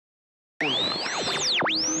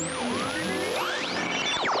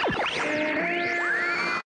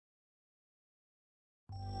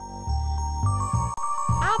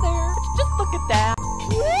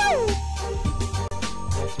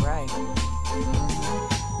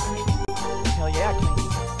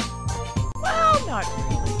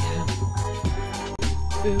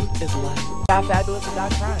Food is life. Not fabulous and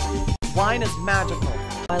not crime. Wine is magical.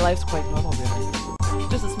 My life's quite normal, really.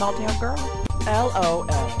 Just a small town girl. LOL.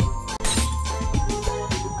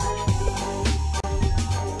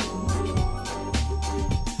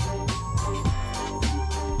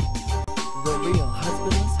 The real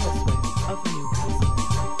husbandless housewife of Newcastle.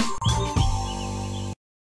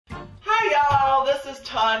 Hi y'all, this is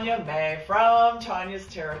Tanya May from Tanya's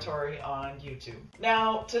Territory on YouTube.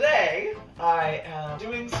 Now today I am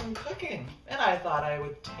doing some cooking and I thought I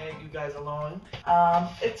would tag you guys along.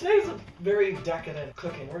 Today's a very decadent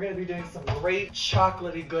cooking. We're going to be doing some great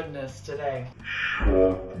chocolatey goodness today.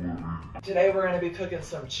 Today we're going to be cooking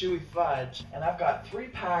some Chewy fudge, and I've got 3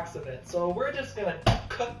 packs of it. So we're just going to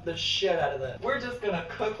cook the shit out of it. We're just going to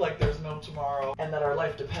cook like there's no tomorrow and that our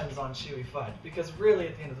life depends on Chewy fudge, because really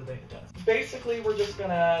at the end of the day it does. Basically we're just going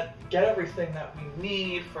to get everything that we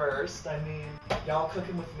need first. I mean, y'all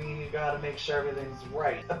cooking with me, you got to make sure everything's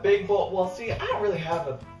right. A big bowl. Well, see, I don't really have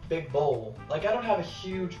a big bowl. Like, I don't have a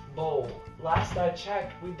huge bowl. Last I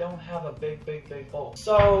checked, we don't have a big bowl.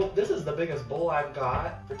 So this is the biggest bowl I've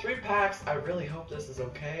got. For 3 packs, I really hope this is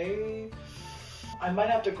okay. I might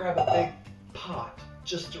have to grab a big pot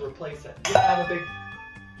just to replace it. You don't have a big...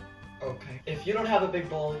 Okay. If you don't have a big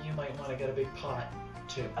bowl, you might want to get a big pot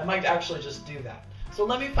too. I might actually just do that. So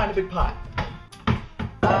let me find a big pot.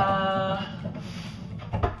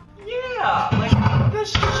 Yeah, like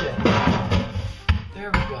this shit.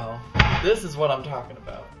 There we go. This is what I'm talking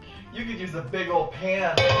about. You could use a big old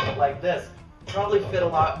pan like this. Probably fit a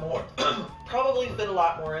lot more. Probably fit a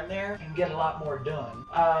lot more in there and get a lot more done.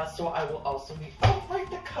 So I will also need, oh, right,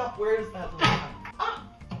 the cup. Where is that little cup? Ah,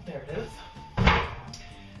 there it is.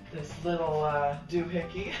 This little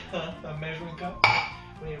doohickey, a measuring cup.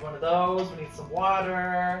 We need one of those. We need some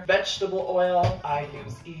water, vegetable oil. I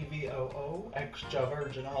use EVOO, extra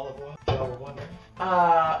virgin olive oil, if y'all were wondering.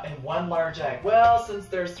 And 1 large egg. Well, since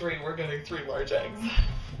there's 3, we're gonna do 3 large eggs.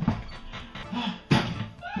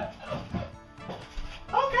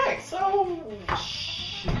 Okay, so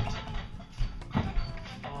shoot.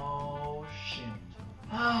 Oh shoot.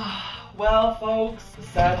 Well, folks, the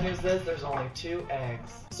sad news is there's only 2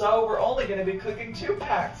 eggs. So we're only gonna be cooking 2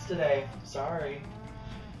 packs today. Sorry.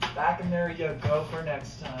 Back in there you go for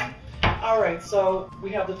next time. Alright, so we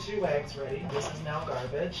have the 2 eggs ready. This is now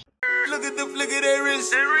garbage. Look at that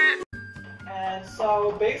wrist. And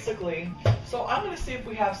so basically, so I'm going to see if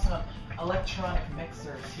we have some electronic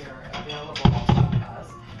mixers here available to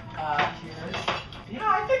us. Here's, yeah,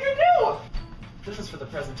 I think I do. This is for the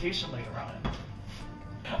presentation later on.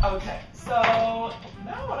 Okay, so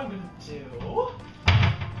now what I'm going to do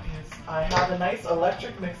is I have a nice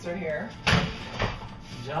electric mixer here.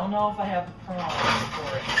 Don't know if I have the prongs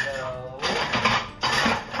for it though.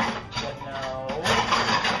 But no.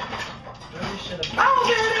 Really should have. Oh,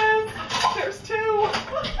 there it is! There's 2!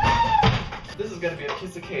 This is gonna be a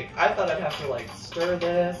piece of cake. I thought I'd have to like stir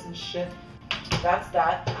this and shit. That's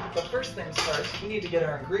that. But first things first, we need to get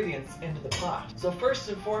our ingredients into the pot. So first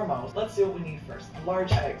and foremost, let's see what we need first.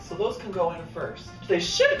 Large eggs. So those can go in first. They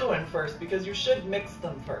should go in first because you should mix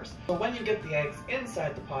them first. So when you get the eggs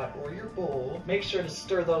inside the pot or your bowl, make sure to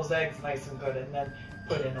stir those eggs nice and good and then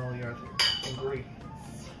put in all your other ingredients.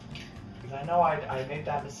 Because I know I made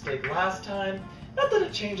that mistake last time. Not that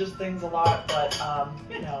it changes things a lot, but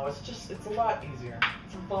you know, it's a lot easier.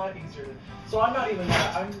 It's a lot easier. So I'm not gonna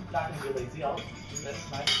be lazy. I'll do this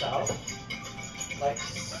myself, like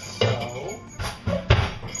so.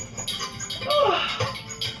 Oh,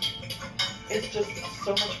 it's just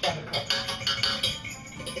so much fun to cook.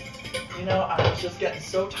 You know, I was just getting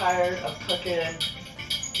so tired of cooking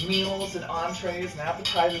meals and entrees and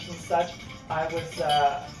appetizers and such. I was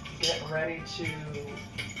getting ready to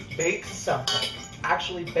bake something.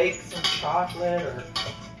 Actually bake some chocolate or,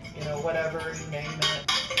 you know, whatever, you name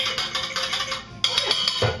it.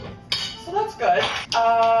 So that's good.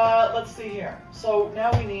 Let's see here. So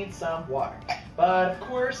now we need some water. But of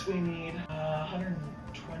course we need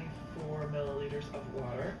 124 milliliters of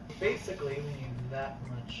water. Basically we need that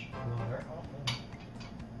much water.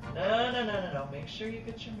 No. Make sure you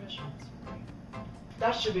get your measurements right.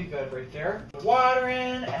 That should be good right there. Water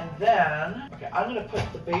in, and then, okay, I'm gonna put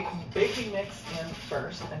the baking mix in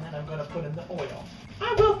first, and then I'm gonna put in the oil.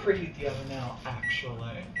 I will preheat the oven now,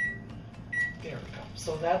 actually. There we go.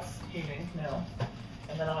 So that's heating now,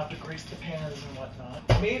 and then I'll have to grease the pans and whatnot.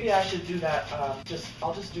 Maybe I should do that. I'll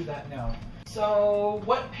just do that now. So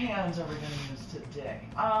what pans are we gonna use today?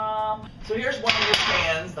 So here's one of your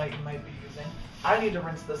pans that you might be using. I need to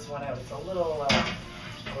rinse this one out. It's a little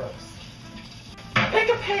gross. Pick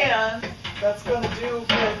a pan that's going to do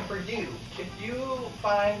good for you. If you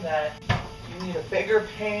find that you need a bigger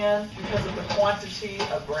pan because of the quantity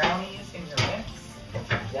of brownies in your mix.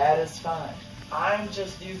 That is fine. I'm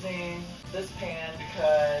just using this pan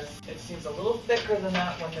because it seems a little thicker than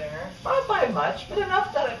that one there. Not by much, but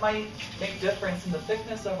enough that it might make difference in the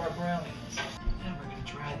thickness of our brownies. And we're gonna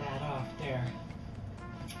dry that off there.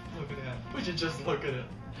 Look at that. Would you just look at it?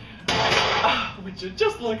 Would you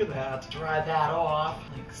just look at that? Dry that off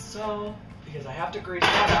like so. Because I have to grease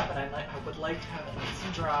that up, and I would like to have it nice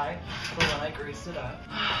and dry for when I grease it up.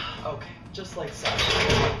 Okay, just like so.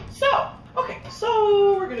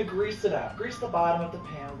 So we're gonna grease it up. Grease the bottom of the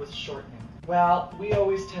pan with shortening. Well, we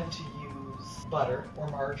always tend to use butter or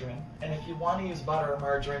margarine, and if you want to use butter or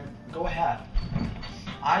margarine, go ahead.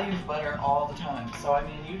 I use butter all the time, so I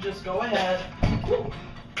mean, you just go ahead.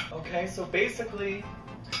 Okay, so basically,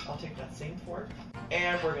 I'll take that same fork,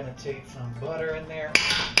 and we're gonna take some butter in there.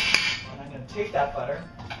 And I'm going to take that butter,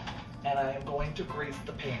 and I am going to grease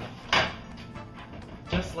the pan.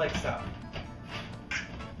 Just like so.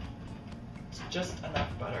 It's just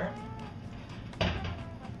enough butter.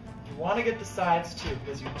 You want to get the sides too,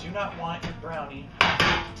 because you do not want your brownie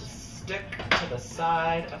to stick to the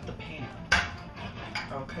side of the pan.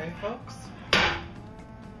 Okay, folks? Oh,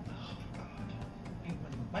 God.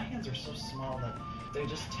 My hands are so small that they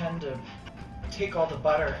just tend to take all the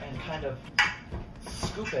butter and kind of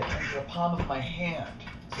scoop it into the palm of my hand.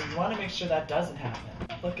 So you want to make sure that doesn't happen.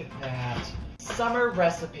 Look at that. Summer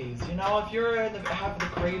recipes. You know, if you're have the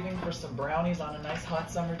craving for some brownies on a nice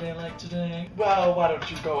hot summer day like today, well, why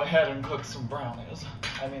don't you go ahead and cook some brownies?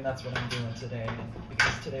 I mean, that's what I'm doing today.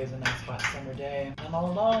 Because today's a nice hot summer day. I'm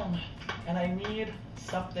all alone. And I need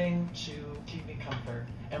something to keep me comfort.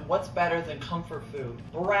 And what's better than comfort food?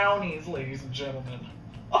 Brownies, ladies and gentlemen.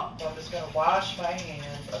 Oh, so I'm just going to wash my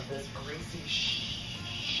hands of this greasy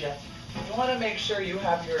shit. You want to make sure you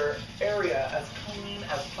have your area as clean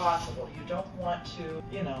as possible. You don't want to,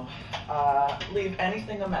 you know, leave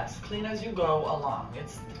anything a mess. Clean as you go along.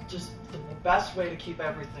 It's just the best way to keep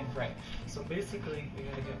everything right. So basically, we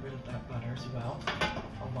got to get rid of that butter as well.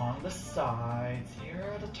 Along the sides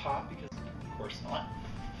here, the top, because of course not.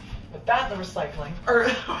 Put that in the recycling, or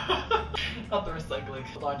not the recycling,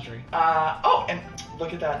 the laundry. Oh, and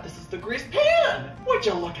look at that. This is the grease pan. Would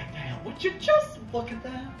you look at that? Would you just look at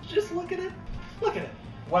that? Just look at it. Look at it.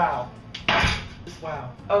 Wow. Just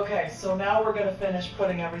wow. Okay, so now we're gonna finish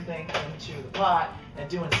putting everything into the pot and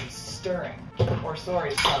doing some stirring, or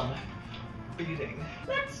sorry, some beating.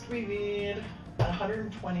 Next, we need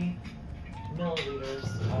 120 milliliters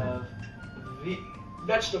of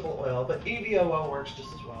vegetable oil, but EVO oil works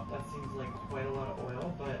just as well. That seems like quite a lot of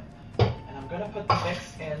oil, and I'm gonna put the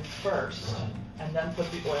mix in first, and then put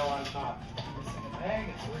the oil on top. In this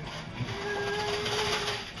bag,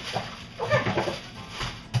 okay.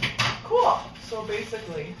 Cool. So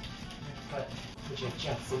basically, would you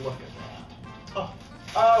just look at that?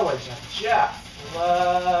 Oh, would you just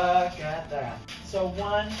look at that? So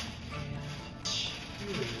 1 and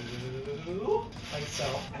 2, like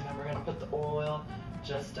so, and then we're gonna put the oil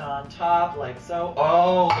just on top, like so.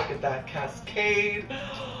 Oh, look at that cascade.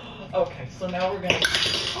 Okay, so now we're gonna,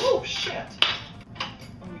 oh shit. Oh,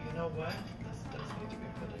 you know what? This does need to be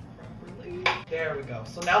put in properly. There we go.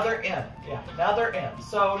 So now they're in. Yeah, now they're in.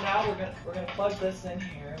 So now we're gonna plug this in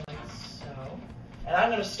here, like so. And I'm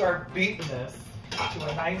gonna start beating this to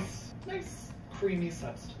a nice creamy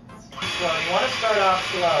substance. So you wanna start off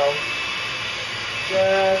slow,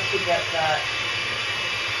 just to get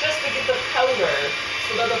the powder,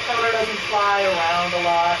 so that the powder doesn't fly around a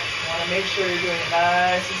lot. You want to make sure you're doing it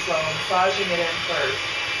nice and slow, massaging it in first,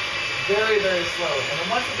 very slowly. And then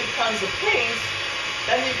once it becomes a paste,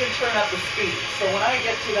 then you can turn up the speed. So when I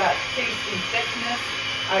get to that pasty thickness,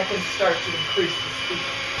 I can start to increase the speed.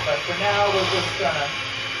 But for now, we're just gonna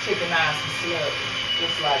take it nice and slow,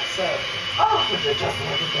 just like so. Oh, would you just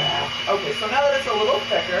look at that? Okay, so now that it's a little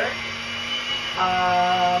thicker,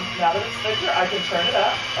 now that it's thicker, I can turn it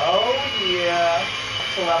up. Oh yeah,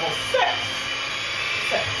 to level 6.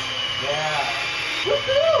 Yeah.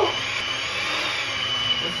 Woohoo!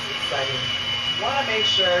 This is exciting. You want to make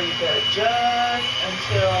sure you get it just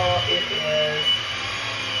until it is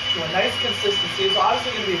to a nice consistency. It's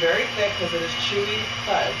obviously going to be very thick because it is chewy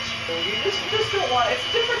fudge. So you just don't want, it's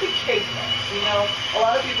different than cake mix. You know, a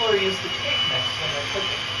lot of people are used to cake mix when they're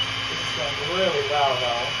cooking. This is going really well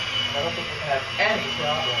though. I don't think we're going to have any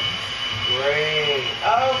problems. Great.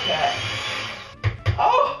 Okay.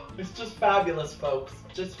 Oh, it's just fabulous, folks.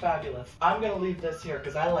 Just fabulous. I'm going to leave this here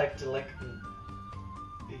because I like to lick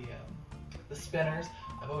the spinners.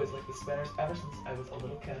 I've always liked the spinners ever since I was a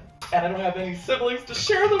little kid. And I don't have any siblings to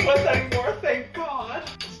share them with anymore, thank God.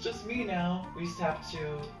 It's just me now. We used to have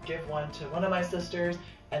to give one to one of my sisters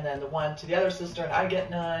and then the one to the other sister, and I get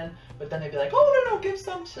none. But then they'd be like, oh no, give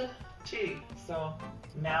some to T. So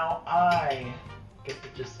now I get to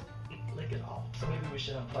just lick it all. So maybe we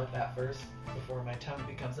should unplug that first before my tongue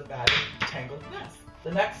becomes a bad tangled mess.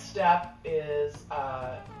 The next step is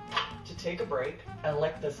to take a break and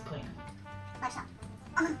lick this clean.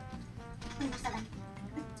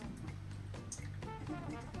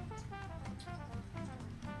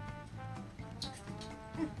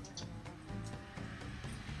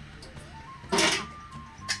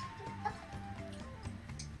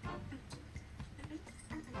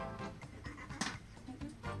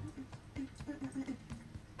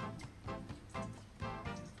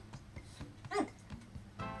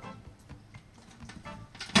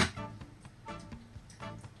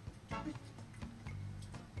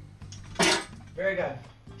 Very good.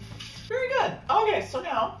 Very good. Okay, so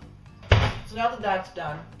now that that's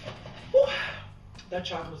done, whew, that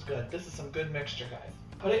chocolate was good. This is some good mixture, guys.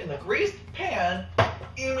 Put it in the greased pan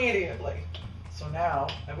immediately. So now,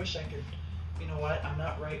 I wish I could, you know what, I'm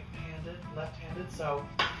not right-handed, left-handed, so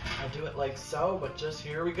I do it like so, but just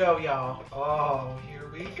here we go, y'all. Oh, here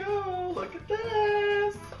we go. Look at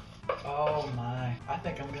this. Oh my. I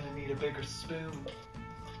think I'm gonna need a bigger spoon.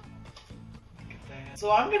 So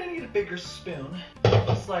I'm gonna need a bigger spoon,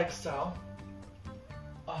 just like so.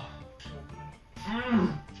 Oh,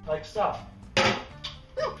 like so.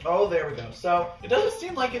 Oh, there we go. So it doesn't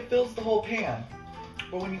seem like it fills the whole pan,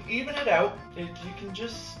 but when you even it out, you can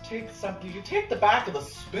just take something. You can take the back of the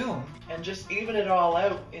spoon and just even it all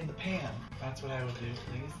out in the pan. That's what I would do,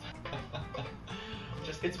 please.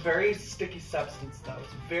 It's very sticky substance, though.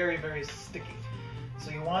 It's very, very sticky. So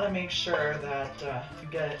you want to make sure that you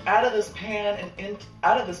get it out of this pan and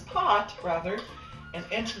out of this pot rather, and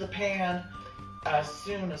into the pan as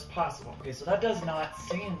soon as possible. Okay, so that does not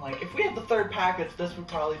seem like, if we had the third package, this would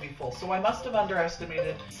probably be full. So I must have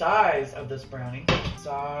underestimated the size of this brownie.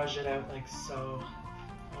 Massage it out like so.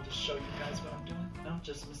 I'll just show you guys what I'm doing. No,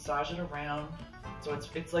 just massage it around. So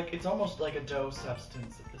it's almost like a dough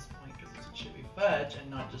substance at this point because it's a chewy fudge and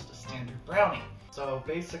not just a standard brownie. So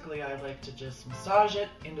basically I like to just massage it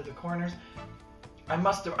into the corners. I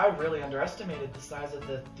really underestimated the size of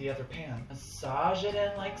the other pan. Massage it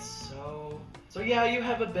in like so. So yeah, you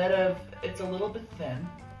have a bit of, it's a little bit thin,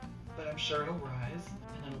 but I'm sure it'll rise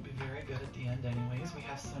and it'll be very good at the end anyways. We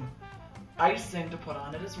have some icing to put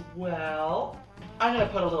on it as well. I'm gonna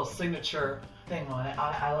put a little signature thing on it.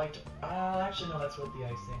 I like to, actually no, that's what the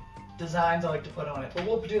icing. Designs I like to put on it, but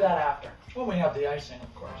we'll do that after, when we have the icing,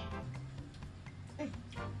 of course.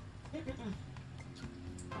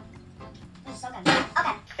 This is so good.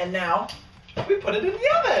 Okay. And now, we put it in the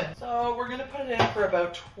oven. So we're gonna put it in for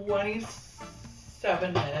about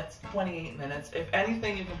 27 minutes, 28 minutes. If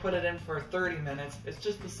anything, you can put it in for 30 minutes. It's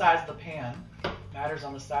just the size of the pan. Matters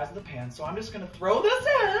on the size of the pan. So I'm just gonna throw this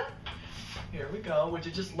in. Here we go. Would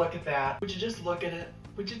you just look at that? Would you just look at it?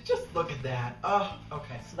 Would you just look at that? Oh,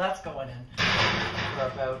 okay. So that's going in for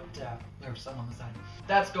about, there's some on the side.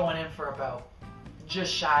 That's going in for about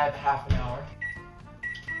just shy of half an hour.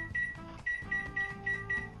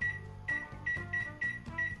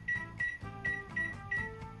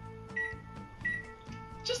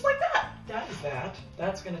 Just like that. That is that.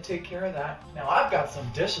 That's going to take care of that. Now I've got some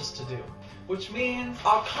dishes to do, which means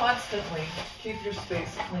I'll constantly keep your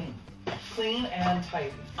space clean. Clean and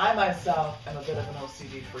tidy. I myself am a bit of an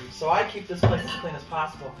OCD freak, so I keep this place as clean as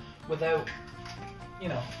possible without, you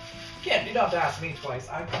know, you don't have to ask me twice.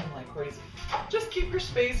 I clean like crazy. Just keep your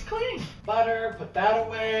space clean. Butter, put that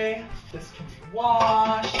away. This can be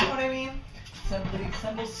washed. You know what I mean?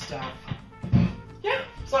 Simple stuff. Yeah.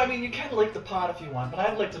 So I mean, you can lick the pot if you want, but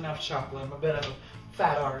I've licked enough chocolate. I'm a bit of a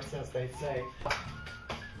fat arse, as they say.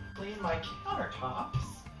 Clean my countertops.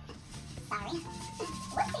 Sorry.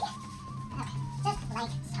 Whoopsie. Okay, just like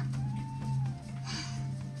so.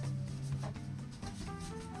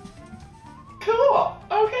 Cool.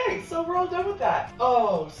 Okay, so we're all done with that.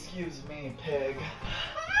 Oh, excuse me, pig.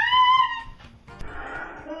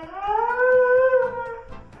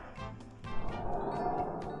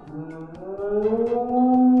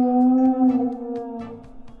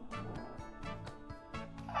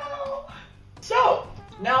 So,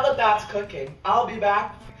 now that that's cooking, I'll be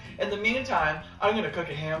back. In the meantime, I'm gonna cook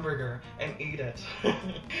a hamburger and eat it.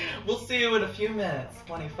 We'll see you in a few minutes,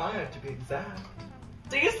 25 to be exact.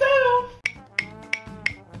 See you soon!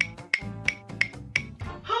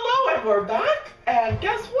 Hello, and we're back. And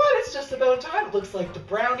guess what? It's just about time. It looks like the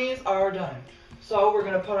brownies are done. So we're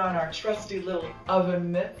gonna put on our trusty little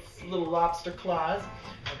oven mitts, little lobster claws.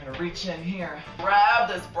 We're gonna reach in here, grab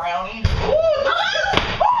this brownie.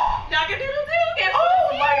 Knock-a-doodle-doo, guess Oh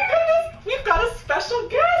who's my here? goodness, we've got a special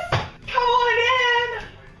guest. Come on in.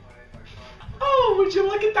 Oh, would you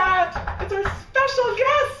look at that? It's our special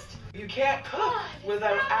guest. You can't cook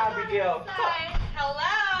without Abigail. Cook.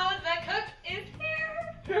 Hello, the cook is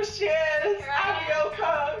here. Here she is, Here I am. Abigail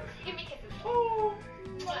Cook. Give me kisses. Oh,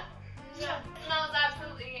 Smells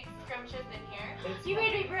absolutely scrumptious in here. It's You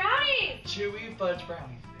made me brownies. Chewy fudge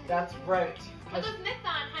brownie. That's right. Put those mitts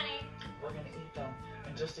on, honey. We're gonna eat them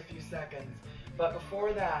in just a few seconds. But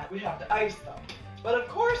before that, we have to ice them. But of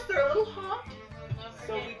course, they're a little hot,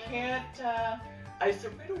 so we can't ice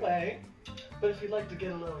it right away. But if you'd like to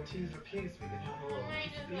get a little teaser piece, we can have a little I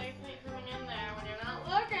piece. just like something in there when you're not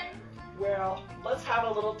looking. Well, let's have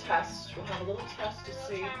a little test. We'll have a little test to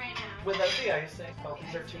see Try right now. without the icing. Oh,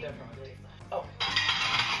 these are two different. Oh,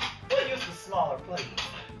 we'll use the smaller plate.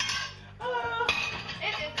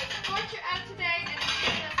 It is a scorcher out today, and it's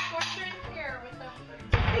even a scorcher in here with the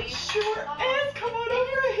It sure is. Come on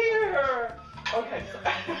over here. Okay,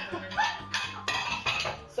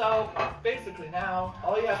 so basically now,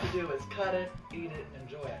 all you have to do is cut it, eat it, and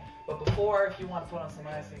enjoy it. But before, if you want to put on some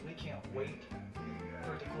icing, we can't wait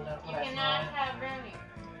for it to cool down. You cannot have brownies.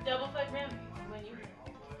 Double fudge brownies when you.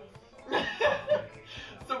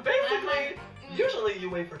 So basically, usually you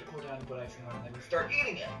wait for it to cool down and put icing on and then you start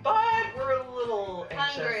eating it. But we're a little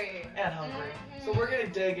anxious Hungry. and hungry. So we're going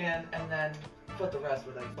to dig in and then put the rest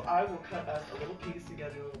with it. So I will cut us a little piece to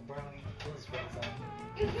get a little brownie. We'll just put this on.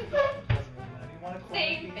 Doesn't really matter. You want a corner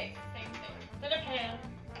Same piece? thing, same thing. In a pan.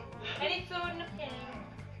 Any food in a pan.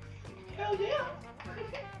 Hell yeah.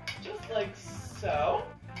 Just like so.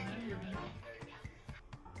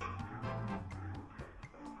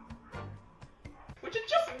 Would you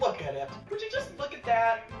just look at it? Would you just look at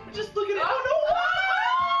that? Would you just look at it? Oh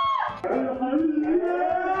no!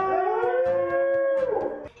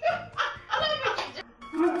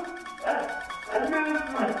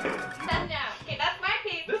 Okay, that's my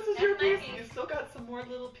piece. This is That's your my piece. You still got some more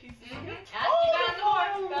little pieces. Mm-hmm. here? You got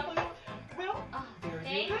some more. Well, Oh, there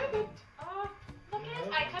thank you have it. Oh, look at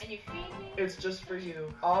it. I cut and you feed me. It's just for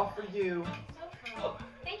you. All for you. So cool.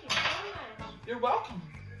 Thank you so much. You're welcome.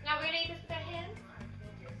 Now we're gonna eat this with our hands?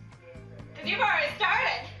 Because you've already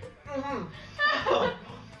started.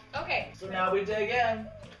 Okay. So now we dig in.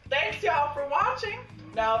 Thanks y'all for watching.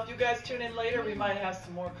 Now if you guys tune in later, we might have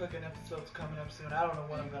some more cooking episodes coming up soon. I don't know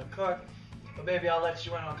what I'm gonna cook, but maybe I'll let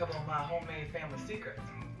you in on a couple of my homemade family secrets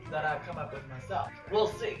that I've come up with myself. We'll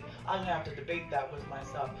see. I'm gonna have to debate that with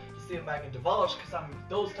myself to see if I can divulge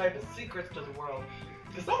those type of secrets to the world,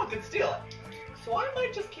 because someone could steal it. So I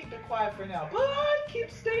might just keep it quiet for now, but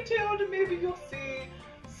stay tuned and maybe you'll see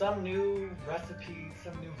some new recipe,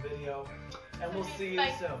 some new video, and we'll see you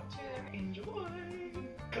soon. Enjoy.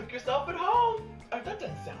 Cook yourself at home. Oh, that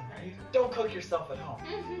doesn't sound right. Don't cook yourself at home.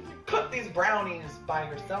 Cook these brownies by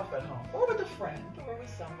yourself at home, or with a friend, or with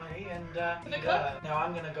somebody, and now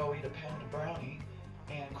I'm gonna go eat a pound of brownie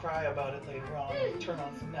and cry about it later on and turn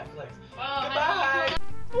on some Netflix. Goodbye.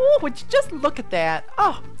 Oh, would you just look at that?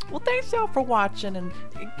 Oh, well, thanks y'all for watching, and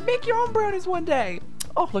make your own brownies one day.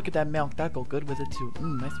 Oh, look at that milk. That'll go good with it, too.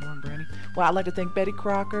 Nice warm brownie. Well, I'd like to thank Betty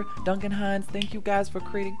Crocker, Duncan Hines. Thank you guys for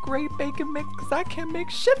creating great bacon mix, because I can't make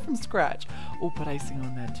shit from scratch. Oh, put icing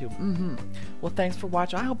on that, too. Well, thanks for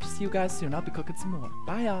watching. I hope to see you guys soon. I'll be cooking some more.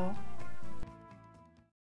 Bye, y'all.